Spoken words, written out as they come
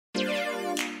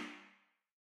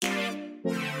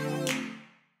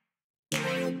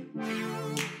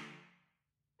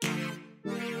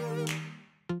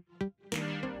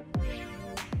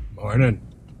Morning.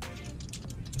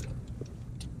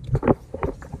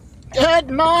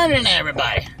 Good morning,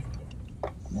 everybody.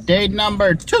 Day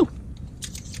number 2.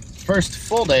 First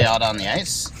full day out on the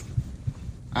ice.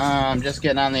 Just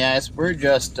getting on the ice. We're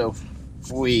just a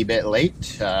wee bit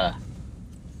late.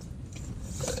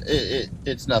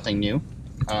 It's nothing new.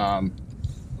 But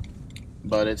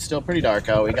it's still pretty dark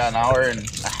out. We got an hour and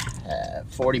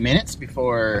 40 minutes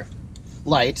before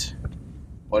light.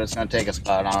 But it's going to take us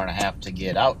about an hour and a half to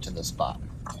get out to the spot.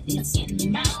 It's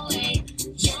in my way.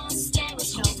 Your stare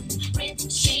was showing. Red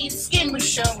sheets, skin was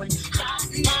showing. Hot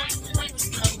light, wind was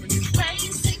blowing. Where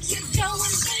you think you're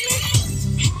going, baby?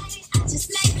 Hey, I just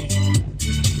met you.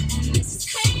 And this is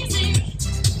crazy.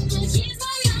 But here's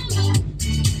my number.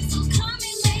 So call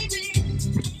me maybe.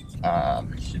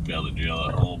 Should be able to drill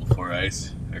a hole before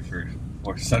ice, or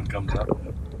before sun comes up.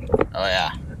 Oh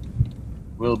yeah.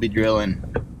 We'll be drilling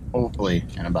hopefully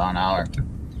in about an hour.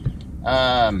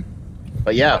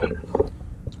 But yeah,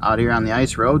 out here on the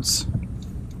ice roads,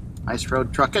 ice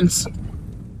road truckins.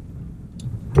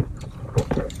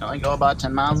 Only go about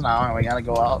 10 miles an hour, and we gotta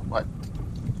go out, what?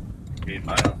 8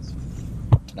 miles.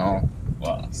 No.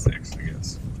 Well, 6, I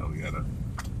guess. So we gotta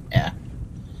Yeah.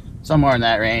 Somewhere in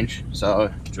that range.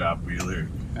 So, drop wheeler.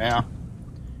 yeah.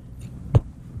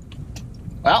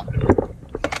 Well,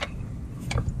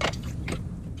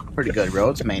 pretty good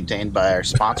roads maintained by our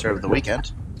sponsor of the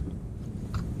weekend,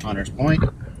 Hunter's Point.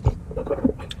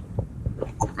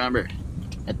 Remember,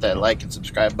 hit that like and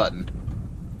subscribe button.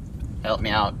 Help me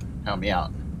out. Help me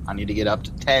out. I need to get up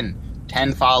to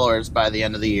 10 followers by the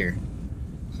end of the year.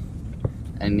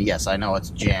 And yes, I know it's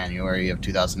January of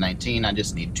 2019. I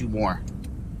just need 2 more.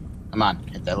 Come on,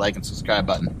 hit that like and subscribe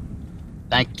button.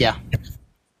 Thank ya.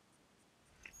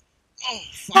 Oh,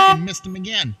 fucking missed him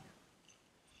again.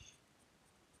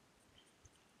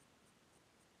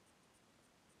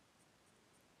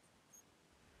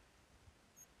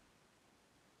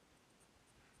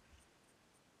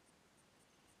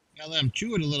 Gotta let them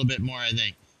chew it a little bit more, I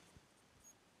think.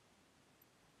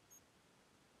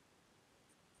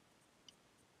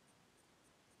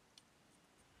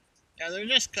 Yeah,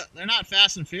 they're not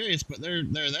fast and furious, but they're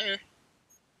there.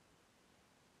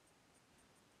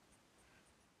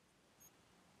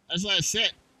 I just let it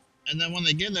sit, and then when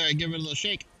they get there, I give it a little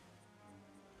shake.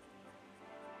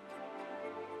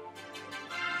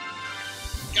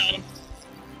 Got him.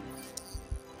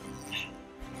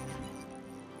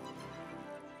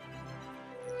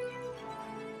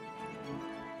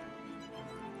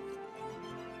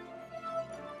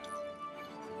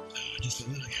 Just a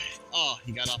little guy. Oh,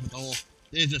 he got off at the hole.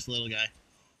 It's just a little guy.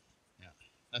 Yeah,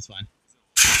 that's fine.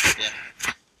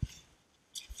 Yeah.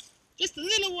 Just a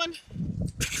little one.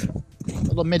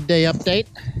 Little midday update.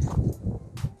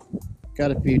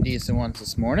 Got a few decent ones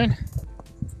this morning.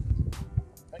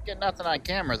 Don't get nothing on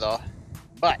camera though.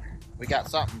 But we got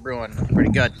something brewing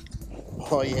pretty good.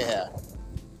 Oh yeah.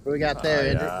 What we got there,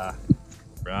 Andrew? Yeah.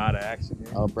 Broad action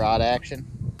here. Oh, broad action.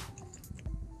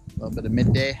 A little bit of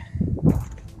midday.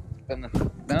 Been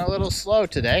a little slow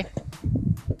today.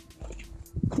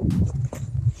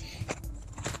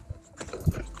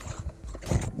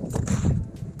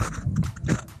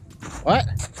 What?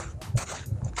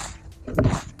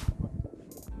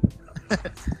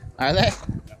 Are they?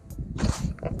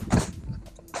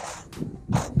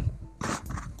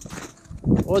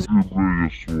 What was your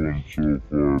biggest one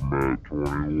so far, Matt?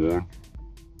 21?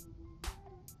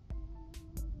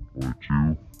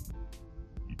 22?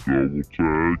 The double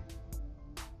tag?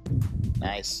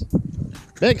 nice?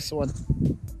 Biggest one.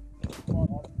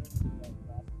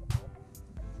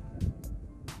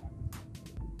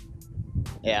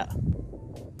 Yeah.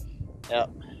 Yep.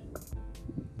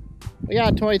 We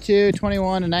got 22,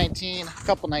 21, and 19. A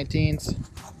couple 19s.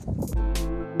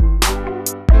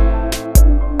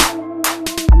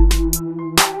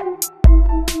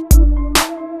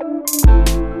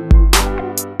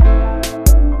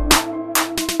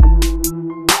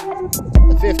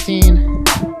 The 15.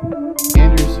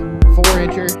 Andrew's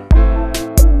 4-incher.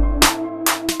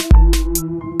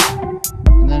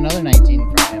 And then another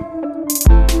 19 from him.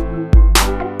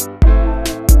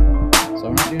 So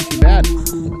we're not doing too bad.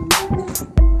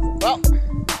 Well,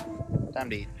 time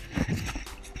to eat.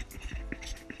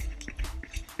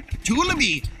 Tula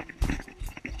meat.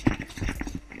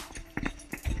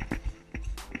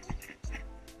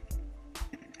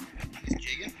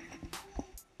 Jigging.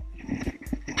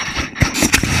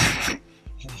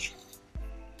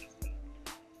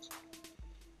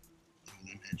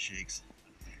 Them head shakes.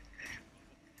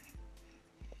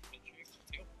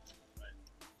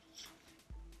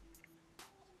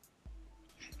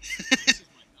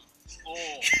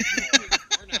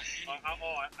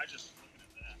 I just looking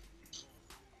at that.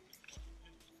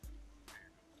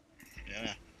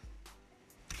 Yeah.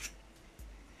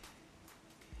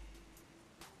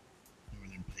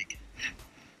 Northern pike.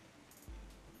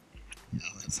 No,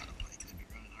 that's not a pike. They'd be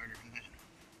running harder than that.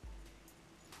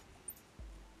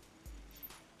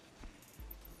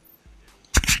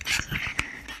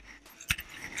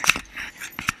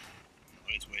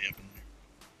 Oh, it's way up in there.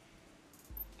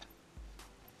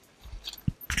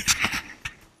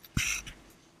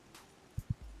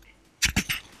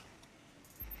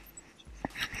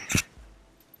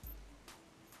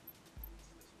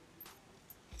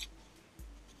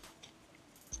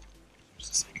 There's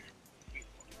the sinker.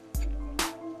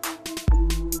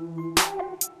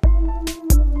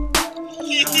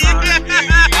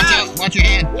 Watch out! Watch your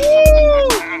hand!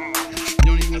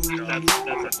 Don't even That's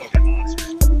a fucking monster.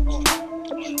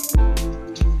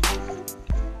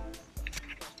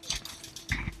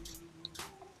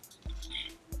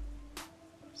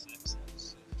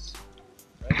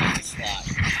 slot.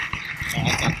 Oh,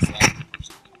 that's not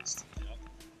the slot.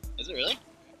 Is it really?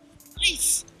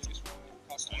 Nice!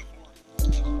 Cost 24.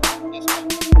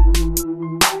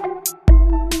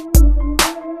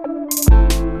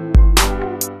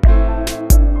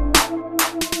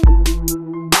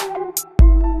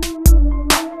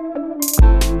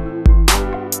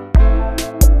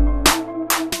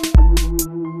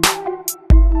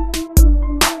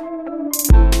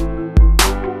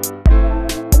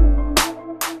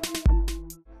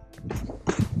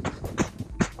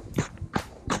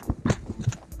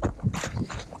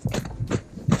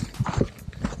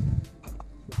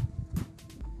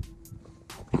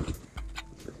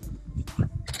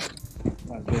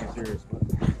 Not being serious, but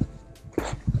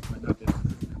might not be.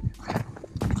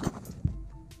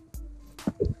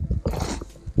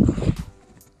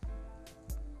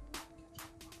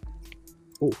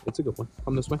 Oh, it's a good one.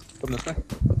 Come this way. Come this way.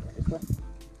 This way.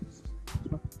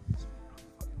 This way.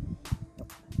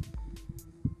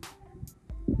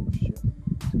 Oh, shit.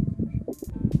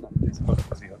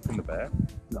 Is he up in the back?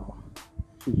 No.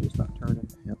 She's just not turning.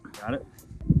 Yep. Got it?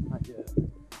 Not yet.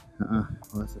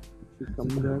 What's it? She's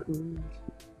coming back.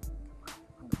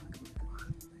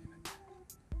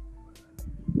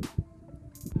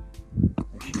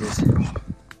 There she is.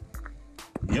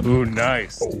 Yep. Ooh,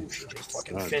 nice. Oh, she just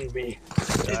fucking finned me.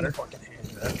 Got her. Fucking hand.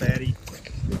 That fatty.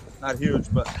 Not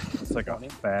huge, but it's like a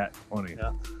fat 20.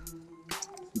 Yeah.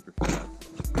 Super fat.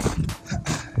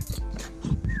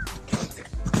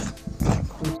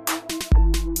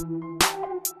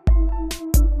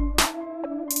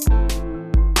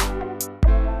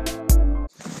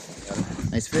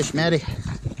 Nice fish, Maddie.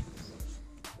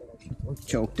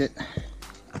 Choked it.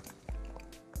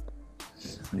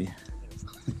 What do you...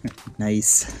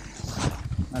 Nice.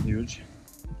 Not huge.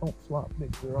 Don't flop,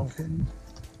 make your own thing.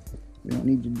 We don't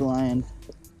need you blind.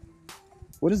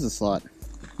 What is the slot?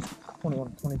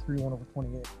 21, 23, 1 over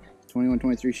 28. 21,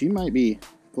 23. She might be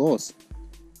close.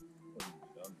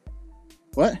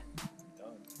 What?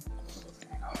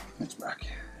 Thanks, Brock.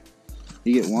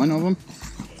 You get one of them?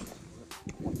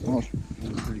 Oh,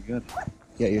 That's pretty good.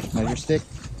 yeah, your measure stick.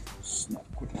 Snap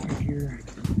quick right here.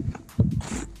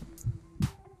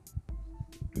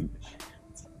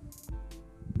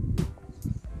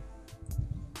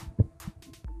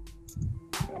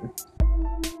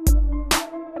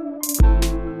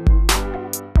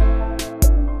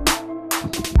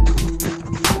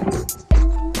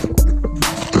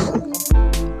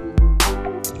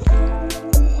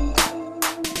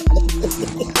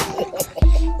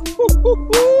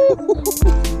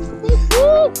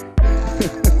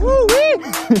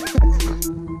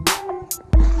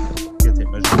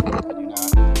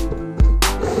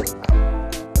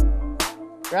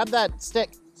 Grab that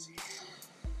stick.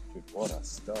 Dude, what a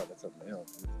stud. That's a male.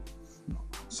 Dude. No,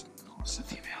 it's a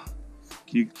female.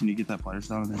 Can you get that pliers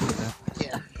down and then hit that?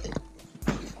 Yeah.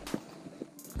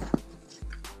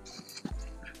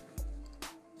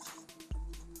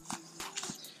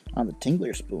 On the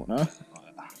tingler spoon, huh?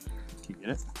 Can you get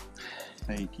it?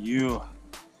 Thank you.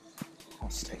 I'll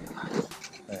stick it.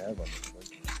 I have one.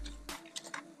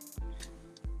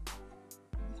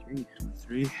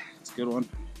 Three. It's a good one.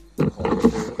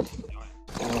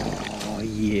 Oh,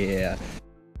 yeah.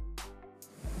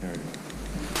 Alright.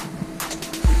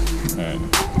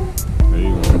 Ready?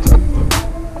 1, 2,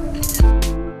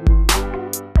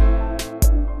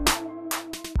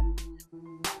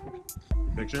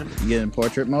 3. Picture? You get in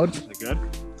portrait mode? Is it good?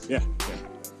 Yeah.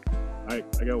 I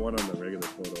got one on the regular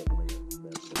photo.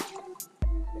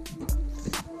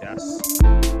 Yes.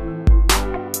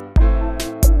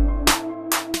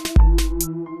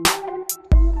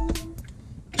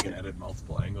 You can edit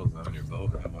multiple angles on your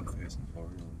boat. I want this.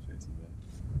 chasing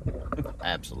back.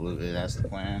 Absolutely, that's the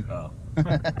plan. Oh.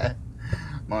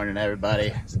 Morning,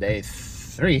 everybody. It's day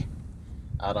 3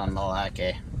 out on Mille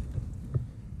Lacs.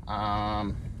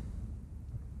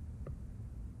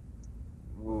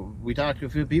 We talked to a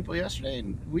few people yesterday,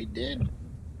 and we did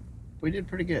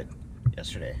pretty good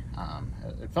yesterday.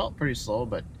 It felt pretty slow,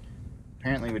 but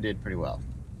apparently we did pretty well.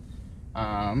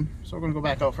 So we're gonna go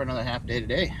back out for another half day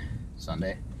today,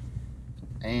 Sunday,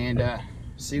 and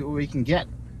see what we can get.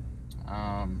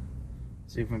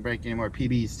 See if we can break any more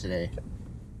PBs today.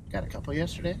 Got a couple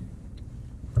yesterday.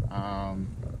 We'll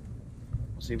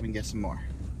see if we can get some more.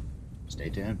 Stay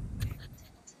tuned.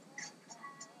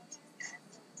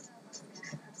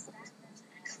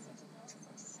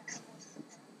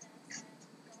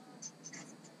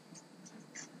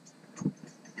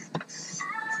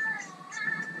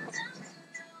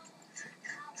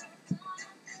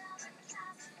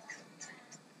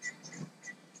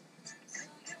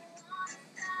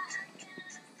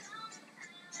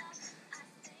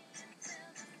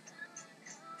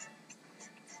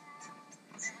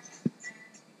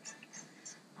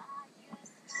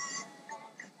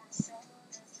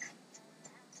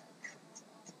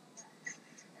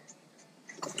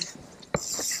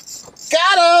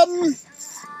 Got him!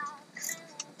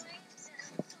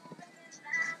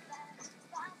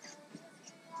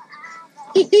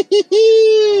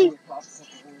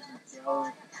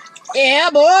 Yeah,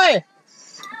 boy!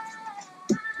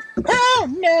 Oh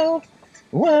no!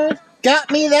 What got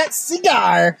me that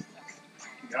cigar?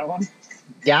 You got one?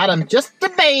 Got him, just the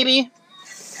baby.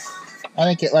 I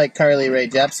think it like Carly Rae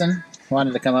Jepsen.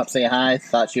 Wanted to come up, say hi,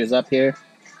 thought she was up here.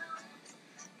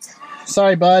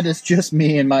 Sorry, bud, it's just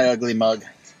me and my ugly mug.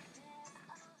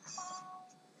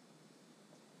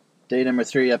 Day number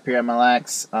 3 up here at Mille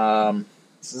Lacs.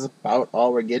 This is about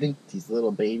all we're getting. These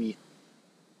little baby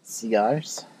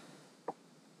cigars.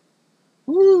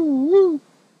 Woo woo.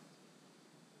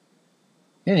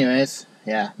 Anyways,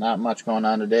 yeah, not much going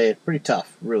on today. Pretty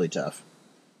tough, really tough.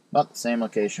 About the same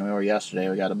location we were yesterday.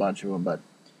 We got a bunch of them, but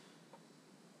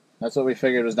that's what we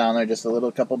figured was down there. Just a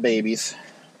little couple babies.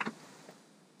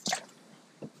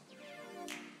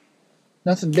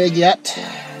 Nothing big yet,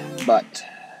 but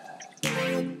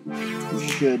we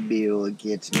should be able to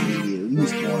get maybe at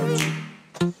least 1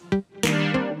 or 2.